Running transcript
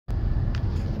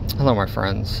Hello, my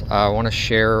friends. I want to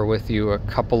share with you a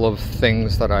couple of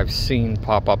things that I've seen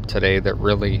pop up today that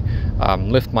really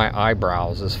lift my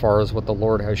eyebrows as far as what the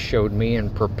Lord has showed me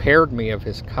and prepared me of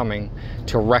His coming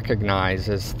to recognize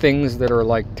as things that are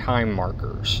like time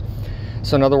markers.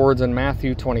 So in other words, in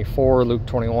Matthew 24, Luke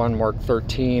 21, Mark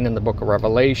 13, and the book of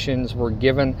Revelations, we're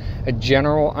given a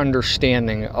general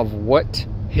understanding of what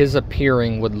His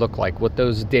appearing would look like, what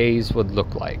those days would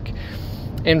look like.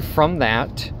 And from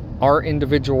that, our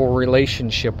individual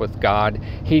relationship with God,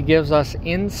 He gives us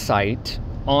insight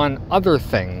on other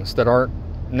things that aren't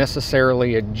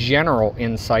necessarily a general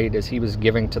insight as He was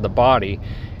giving to the body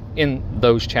in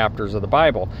those chapters of the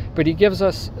Bible. But He gives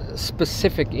us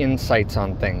specific insights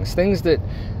on things that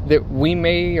we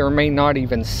may or may not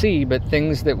even see, but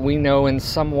things that we know in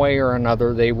some way or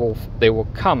another they will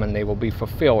come and they will be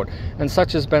fulfilled. And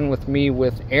such has been with me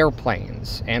with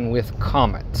airplanes and with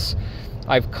comets.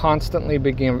 I've constantly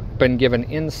been given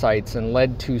insights and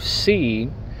led to see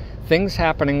things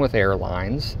happening with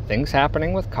airlines, things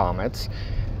happening with comets.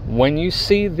 When you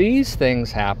see these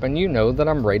things happen, you know that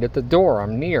I'm right at the door,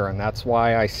 I'm near, and that's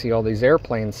why I see all these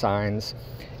airplane signs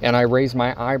and I raise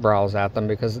my eyebrows at them,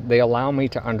 because they allow me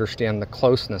to understand the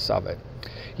closeness of it.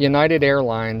 United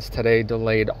Airlines today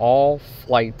delayed all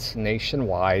flights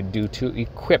nationwide due to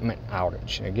equipment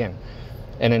outage. And again,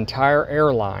 an entire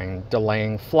airline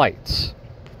delaying flights.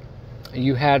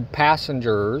 You had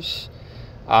passengers,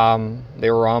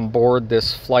 they were on board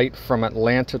this flight from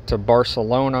Atlanta to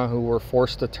Barcelona who were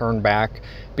forced to turn back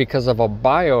because of a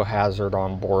biohazard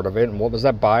on board of it. And what was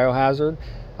that biohazard?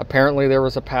 Apparently there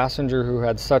was a passenger who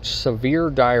had such severe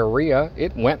diarrhea,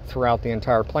 it went throughout the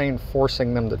entire plane,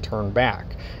 forcing them to turn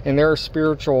back. And there are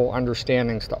spiritual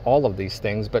understandings to all of these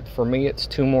things, but for me it's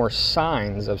two more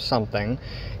signs of something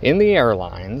in the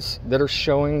airlines that are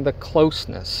showing the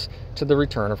closeness to the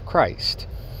return of Christ.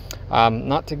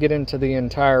 Not to get into the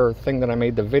entire thing that I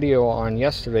made the video on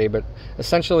yesterday, but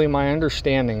essentially my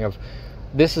understanding of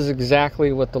this is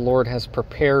exactly what the Lord has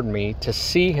prepared me to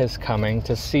see His coming,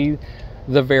 to see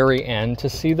the very end, to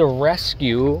see the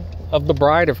rescue of the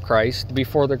bride of Christ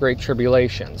before the great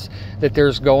tribulations. That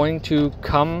there's going to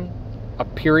come a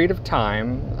period of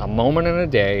time, a moment in a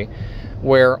day,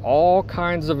 where all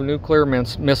kinds of nuclear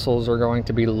missiles are going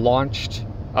to be launched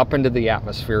up into the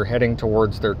atmosphere, heading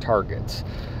towards their targets.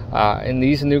 And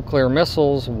these nuclear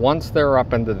missiles, once they're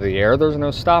up into the air, there's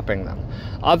no stopping them,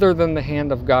 other than the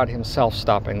hand of God Himself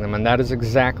stopping them. And that is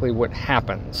exactly what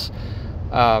happens.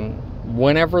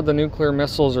 Whenever the nuclear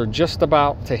missiles are just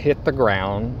about to hit the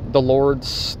ground, the Lord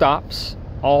stops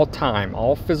all time,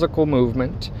 all physical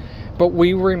movement, but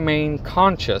we remain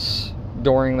conscious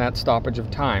during that stoppage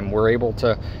of time. We're able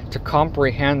to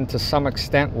comprehend to some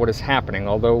extent what is happening,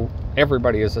 although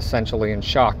everybody is essentially in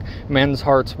shock. Men's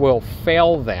hearts will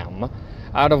fail them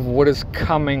out of what is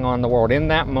coming on the world. In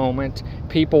that moment,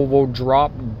 people will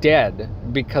drop dead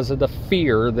because of the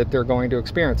fear that they're going to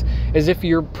experience. As if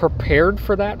you're prepared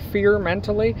for that fear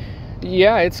mentally,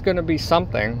 yeah, it's going to be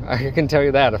something. I can tell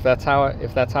you that. If that's how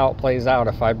it plays out,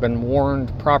 if I've been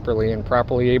warned properly and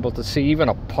properly able to see even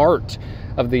a part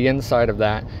of the inside of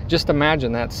that, just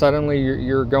imagine that suddenly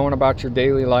you're going about your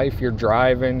daily life, you're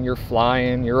driving, you're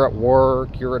flying, you're at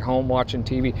work, you're at home watching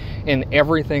TV, and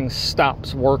everything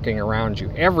stops working around you.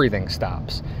 Everything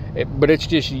stops. But it's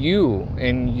just you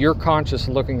and you're conscious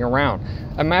looking around.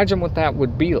 Imagine what that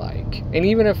would be like. And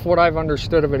even if what I've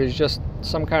understood of it is just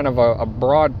some kind of a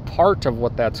broad part of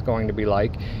what that's going to be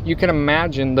like, you can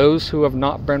imagine those who have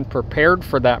not been prepared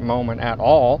for that moment at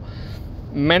all.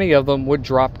 Many of them would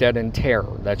drop dead in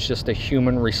terror. That's just a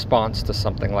human response to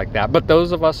something like that. But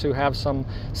those of us who have some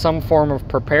form of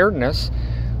preparedness,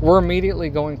 we're immediately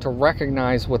going to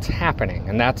recognize what's happening.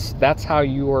 And that's how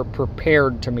you are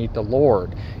prepared to meet the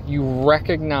Lord. You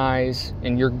recognize,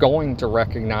 and you're going to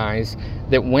recognize,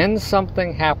 that when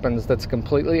something happens that's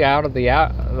completely out of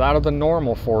the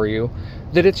normal for you,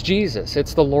 that it's Jesus,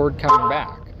 it's the Lord coming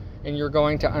back. And you're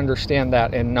going to understand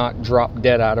that and not drop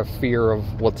dead out of fear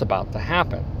of what's about to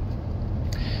happen.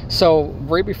 So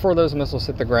right before those missiles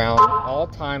hit the ground, all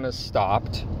time is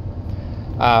stopped.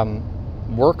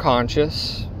 We're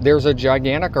conscious. There's a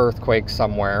gigantic earthquake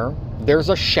somewhere. There's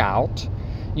a shout.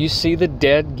 You see the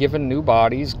dead given new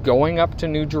bodies going up to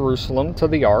New Jerusalem, to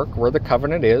the ark where the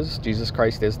covenant is. Jesus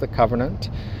Christ is the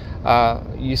covenant.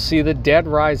 You see the dead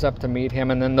rise up to meet Him,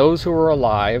 and then those who are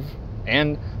alive,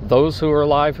 and those who are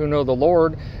alive who know the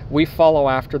Lord, we follow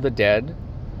after the dead.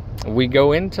 We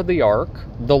go into the ark.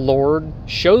 The Lord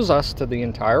shows us to the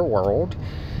entire world.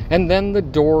 And then the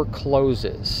door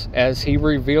closes as He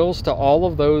reveals to all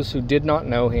of those who did not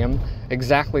know Him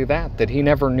exactly that He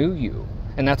never knew you.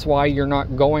 And that's why you're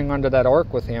not going under that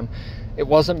ark with him. It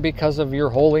wasn't because of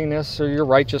your holiness or your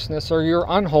righteousness or your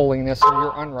unholiness or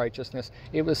your unrighteousness.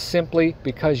 It was simply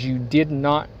because you did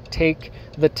not take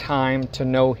the time to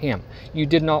know him. You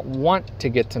did not want to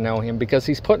get to know him, because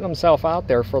he's putting himself out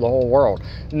there for the whole world.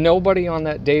 Nobody on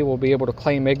that day will be able to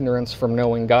claim ignorance from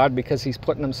knowing God, because he's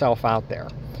putting himself out there.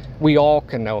 We all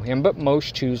can know him, but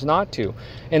most choose not to.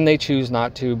 And they choose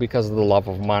not to because of the love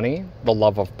of money, the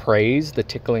love of praise, the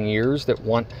tickling ears that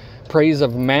want praise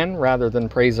of men rather than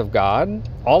praise of God.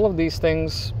 All of these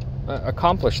things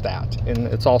accomplish that, and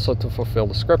it's also to fulfill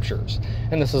the scriptures.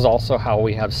 And this is also how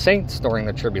we have saints during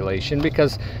the tribulation,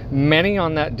 because many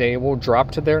on that day will drop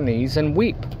to their knees and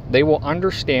weep. They will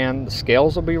understand, the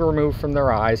scales will be removed from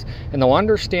their eyes, and they'll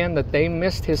understand that they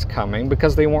missed his coming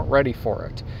because they weren't ready for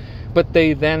it. But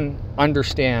they then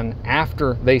understand,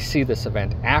 after they see this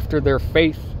event, after their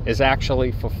faith is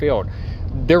actually fulfilled,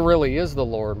 there really is the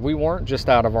Lord. We weren't just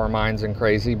out of our minds and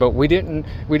crazy, but we didn't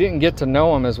get to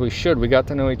know him as we should. We got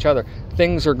to know each other.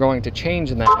 Things are going to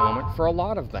change in that moment for a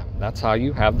lot of them. That's how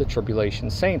you have the tribulation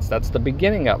saints. That's the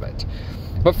beginning of it.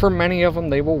 But for many of them,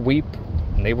 they will weep,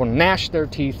 and they will gnash their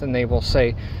teeth, and they will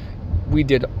say, we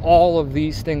did all of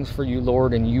these things for you,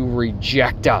 Lord, and you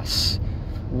reject us.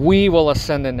 We will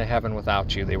ascend into heaven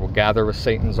without you. They will gather with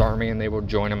Satan's army, and they will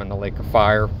join him in the lake of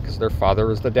fire, because their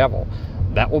father is the devil.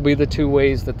 That will be the two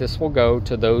ways that this will go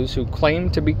to those who claim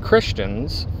to be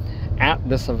Christians at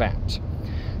this event.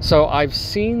 So I've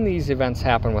seen these events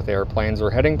happen with airplanes.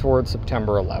 We're heading towards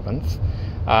September 11th.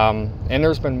 And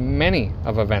there's been many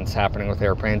of events happening with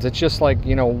airplanes. It's just like,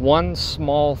 one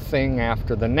small thing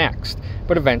after the next.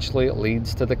 But eventually it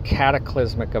leads to the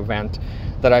cataclysmic event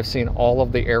that I've seen all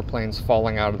of the airplanes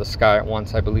falling out of the sky at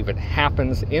once. I believe it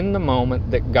happens in the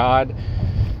moment that God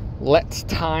lets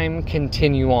time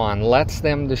continue on, lets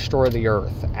them destroy the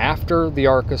earth. After the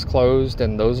ark is closed,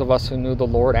 and those of us who knew the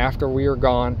Lord, after we are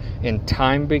gone and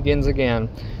time begins again,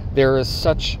 there is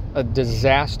such a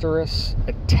disastrous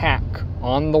attack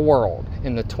on the world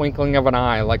in the twinkling of an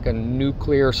eye, like a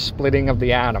nuclear splitting of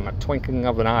the atom, a twinkling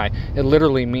of an eye. It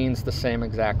literally means the same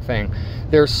exact thing.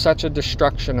 There's such a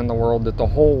destruction in the world that the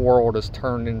whole world is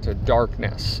turned into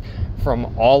darkness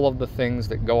from all of the things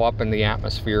that go up in the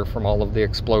atmosphere from all of the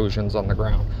explosions on the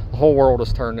ground. The whole world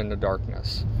is turned into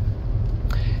darkness.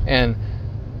 And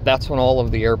that's when all of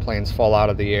the airplanes fall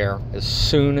out of the air. As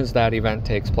soon as that event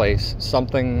takes place,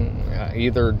 something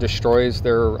either destroys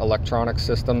their electronic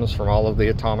systems from all of the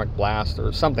atomic blast,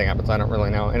 or something happens. I don't really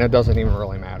know, and it doesn't even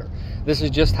really matter. This is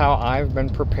just how I've been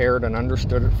prepared and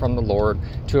understood it from the Lord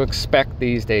to expect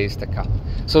these days to come.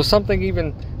 So something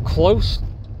even close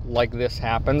like this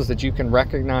happens, that you can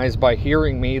recognize by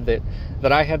hearing me that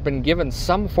I had been given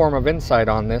some form of insight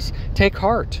on this. Take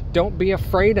heart. Don't be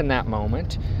afraid in that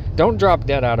moment. Don't drop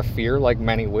dead out of fear like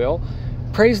many will.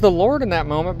 Praise the Lord in that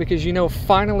moment, because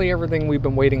finally everything we've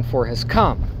been waiting for has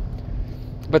come.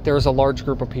 But there's a large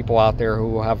group of people out there who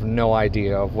will have no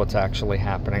idea of what's actually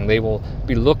happening. They will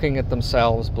be looking at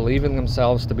themselves, believing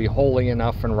themselves to be holy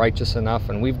enough and righteous enough,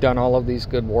 and we've done all of these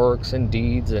good works and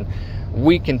deeds, and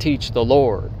we can teach the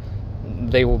Lord.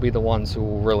 They will be the ones who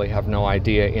will really have no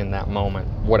idea in that moment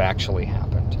what actually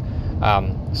happened.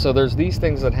 So there's these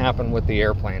things that happen with the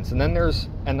airplanes. And then there's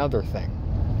another thing,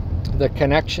 the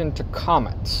connection to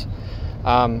comets,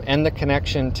 and the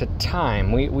connection to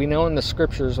time. We know in the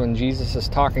scriptures, when Jesus is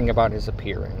talking about his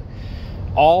appearing,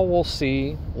 all will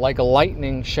see like a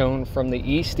lightning shone from the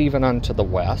east even unto the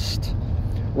west.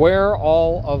 Where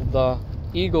all of the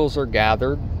eagles are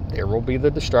gathered, there will be the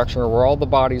destruction. Or where all the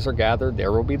bodies are gathered,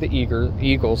 there will be the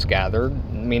eagles gathered,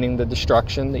 meaning the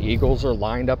destruction. The eagles are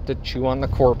lined up to chew on the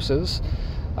corpses.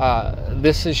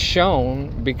 This is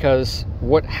shown because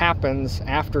what happens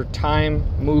after time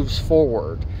moves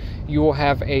forward, you will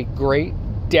have a great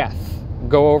death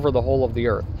go over the whole of the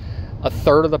earth. A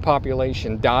third of the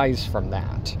population dies from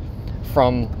that,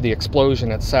 from the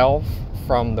explosion itself,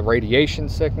 from the radiation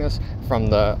sickness, from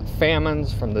the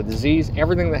famines, from the disease,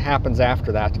 everything that happens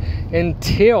after that,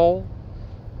 until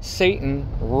Satan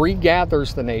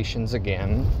regathers the nations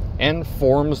again and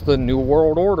forms the new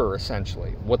world order,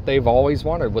 essentially. What they've always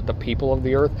wanted, what the people of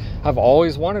the earth have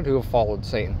always wanted to have followed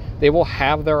Satan. They will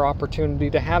have their opportunity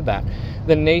to have that.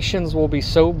 The nations will be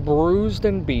so bruised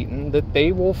and beaten that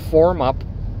they will form up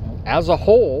as a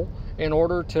whole in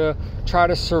order to try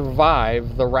to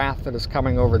survive the wrath that is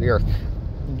coming over the earth.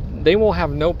 They will have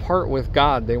no part with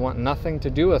God. They want nothing to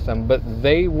do with him, but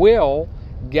they will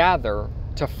gather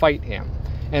to fight him.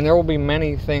 And there will be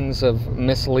many things of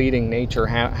misleading nature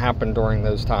happen during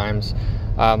those times,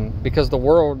 because the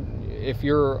world if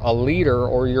you're a leader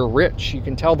or you're rich, you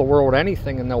can tell the world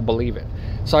anything and they'll believe it.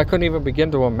 So I couldn't even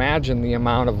begin to imagine the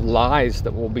amount of lies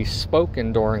that will be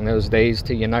spoken during those days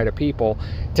to unite a people,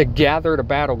 to gather to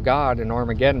battle God in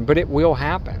Armageddon. But it will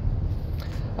happen.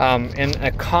 And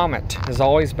a comet has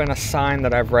always been a sign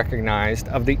that I've recognized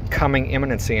of the coming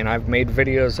imminency, and I've made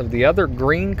videos of the other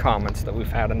green comets that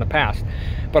we've had in the past.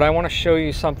 But I want to show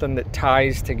you something that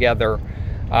ties together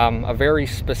a very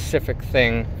specific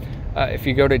thing. If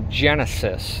you go to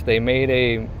Genesis, they made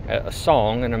a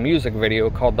song and a music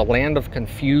video called "The Land of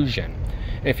Confusion."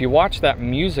 And if you watch that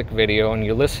music video and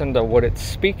you listen to what it's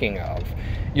speaking of,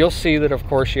 you'll see that, of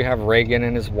course, you have Reagan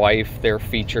and his wife. They're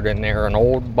featured in there, an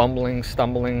old, bumbling,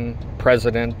 stumbling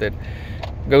president that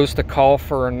goes to call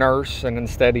for a nurse, and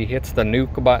instead he hits the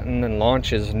nuke button and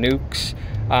launches nukes.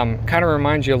 Kind of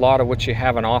reminds you a lot of what you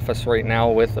have in office right now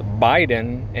with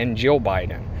Biden and Jill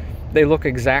Biden. They look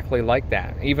exactly like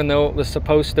that. Even though it was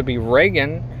supposed to be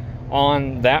Reagan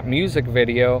on that music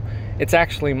video, it's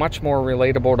actually much more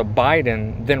relatable to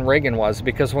Biden than Reagan was,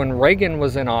 because when Reagan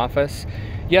was in office,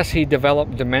 yes, he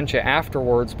developed dementia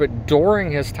afterwards, but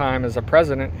during his time as a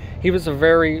president, he was a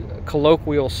very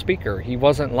colloquial speaker. He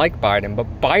wasn't like Biden,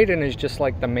 but Biden is just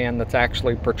like the man that's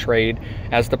actually portrayed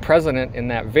as the president in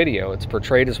that video. It's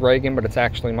portrayed as Reagan, but it's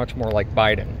actually much more like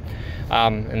Biden.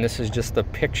 And this is just a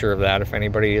picture of that. If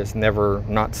anybody has never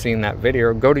not seen that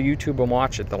video, go to YouTube and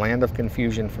watch it, The Land of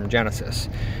Confusion from Genesis.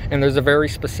 And there's a very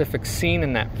specific scene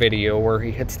in that video where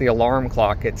he hits the alarm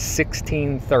clock at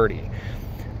 16:30.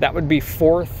 That would be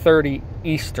 4:30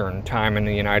 Eastern time in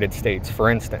the United States, for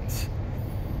instance.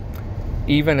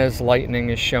 Even as lightning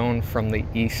is shown from the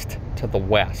east to the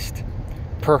west.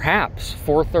 Perhaps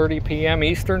 4:30 p.m.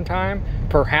 Eastern time,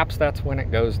 perhaps that's when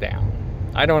it goes down.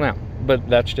 I don't know, but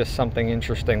that's just something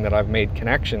interesting that I've made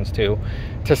connections to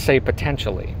say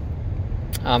potentially.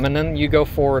 And then you go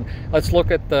forward, let's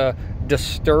look at the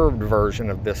Disturbed version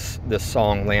of this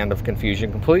song, Land of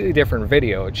Confusion. Completely different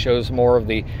video. It shows more of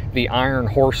the iron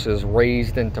horses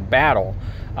raised into battle.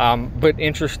 But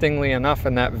interestingly enough,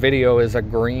 in that video is a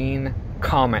green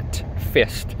comet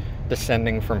fist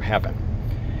descending from heaven.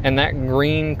 And that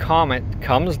green comet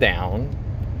comes down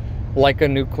like a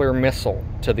nuclear missile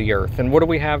to the earth. And what do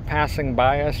we have passing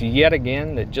by us yet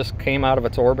again that just came out of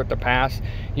its orbit to pass?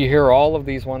 You hear all of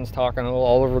these ones talking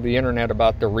all over the internet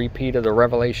about the repeat of the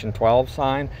Revelation 12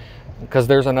 sign, because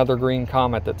there's another green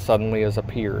comet that suddenly has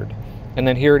appeared. And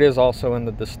then here it is also in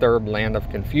the Disturbed Land of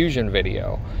Confusion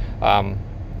video,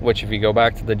 which if you go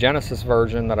back to the Genesis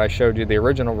version that I showed you, the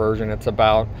original version, it's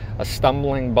about a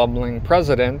stumbling, bubbling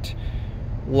president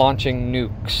launching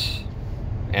nukes,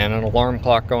 and an alarm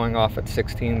clock going off at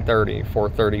 16:30,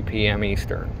 4:30 p.m.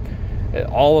 Eastern.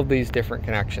 All of these different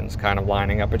connections kind of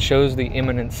lining up. It shows the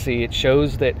imminency. It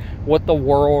shows that what the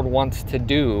world wants to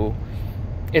do,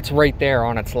 it's right there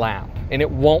on its lap. And it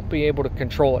won't be able to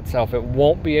control itself. It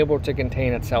won't be able to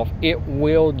contain itself. It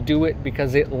will do it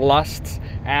because it lusts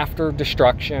after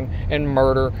destruction and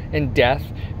murder and death,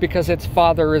 because its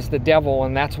father is the devil,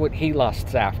 and that's what he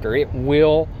lusts after. It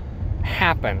will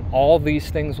happen. All these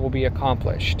things will be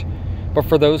accomplished. But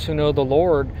for those who know the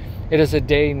Lord, it is a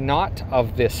day not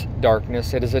of this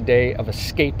darkness. It is a day of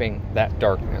escaping that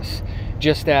darkness.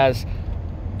 Just as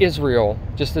Israel,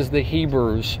 just as the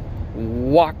Hebrews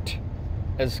walked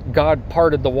as God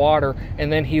parted the water,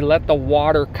 and then he let the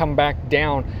water come back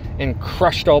down and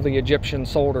crushed all the Egyptian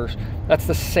soldiers. That's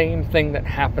the same thing that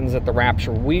happens at the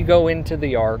rapture. We go into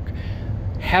the ark,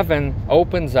 heaven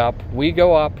opens up, we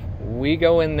go up, we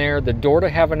go in there, the door to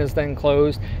heaven is then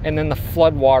closed, and then the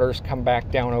flood waters come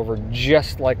back down over,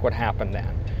 just like what happened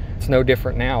then. It's no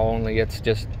different now, only it's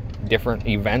just different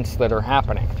events that are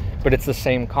happening. But it's the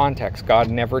same context.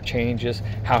 God never changes.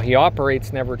 How he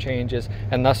operates never changes.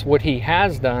 And thus what he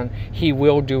has done, he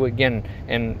will do again.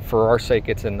 And for our sake,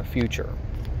 it's in the future.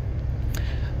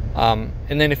 And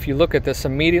then if you look at this,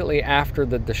 immediately after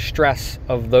the distress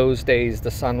of those days,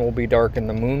 the sun will be dark and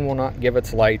the moon will not give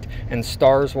its light, and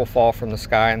stars will fall from the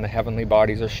sky and the heavenly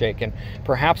bodies are shaken.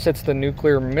 Perhaps it's the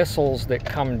nuclear missiles that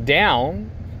come down,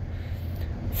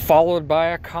 followed by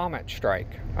a comet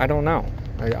strike. I don't know.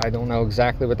 I don't know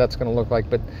exactly what that's going to look like,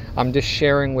 but I'm just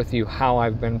sharing with you how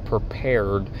I've been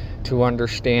prepared to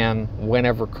understand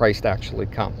whenever Christ actually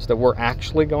comes, that we're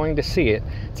actually going to see it.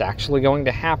 It's actually going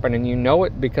to happen, and you know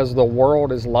it because the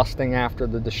world is lusting after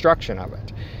the destruction of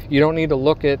it. You don't need to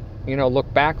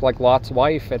look back like Lot's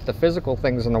wife at the physical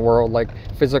things in the world, like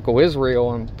physical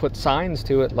Israel, and put signs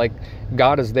to it like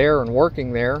God is there and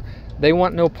working there. They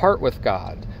want no part with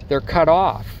God. They're cut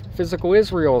off. Physical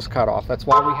Israel is cut off. That's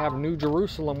why we have New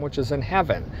Jerusalem, which is in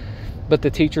heaven. But the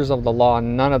teachers of the law,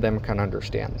 none of them can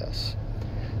understand this.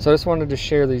 So I just wanted to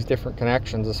share these different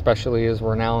connections, especially as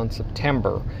we're now in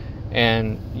September,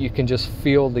 and you can just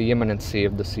feel the imminency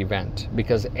of this event,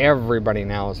 because everybody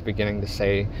now is beginning to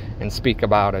say and speak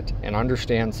about it and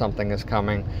understand something is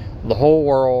coming. The whole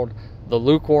world, the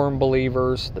lukewarm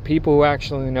believers, the people who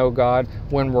actually know God,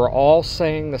 when we're all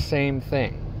saying the same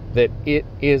thing, that it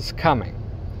is coming,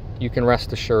 you can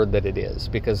rest assured that it is,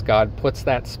 because God puts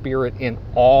that spirit in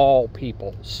all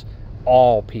peoples.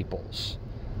 All peoples.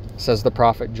 Says the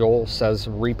prophet Joel, says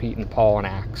repeating Paul in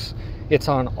Acts. It's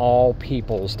on all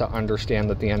peoples to understand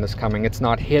that the end is coming. It's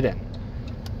not hidden.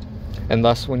 And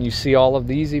thus, when you see all of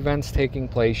these events taking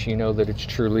place, you know that it's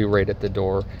truly right at the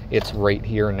door. It's right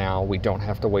here now. We don't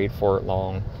have to wait for it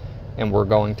long. And we're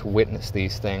going to witness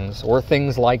these things, or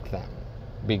things like them,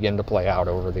 begin to play out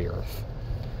over the earth.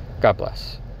 God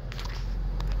bless.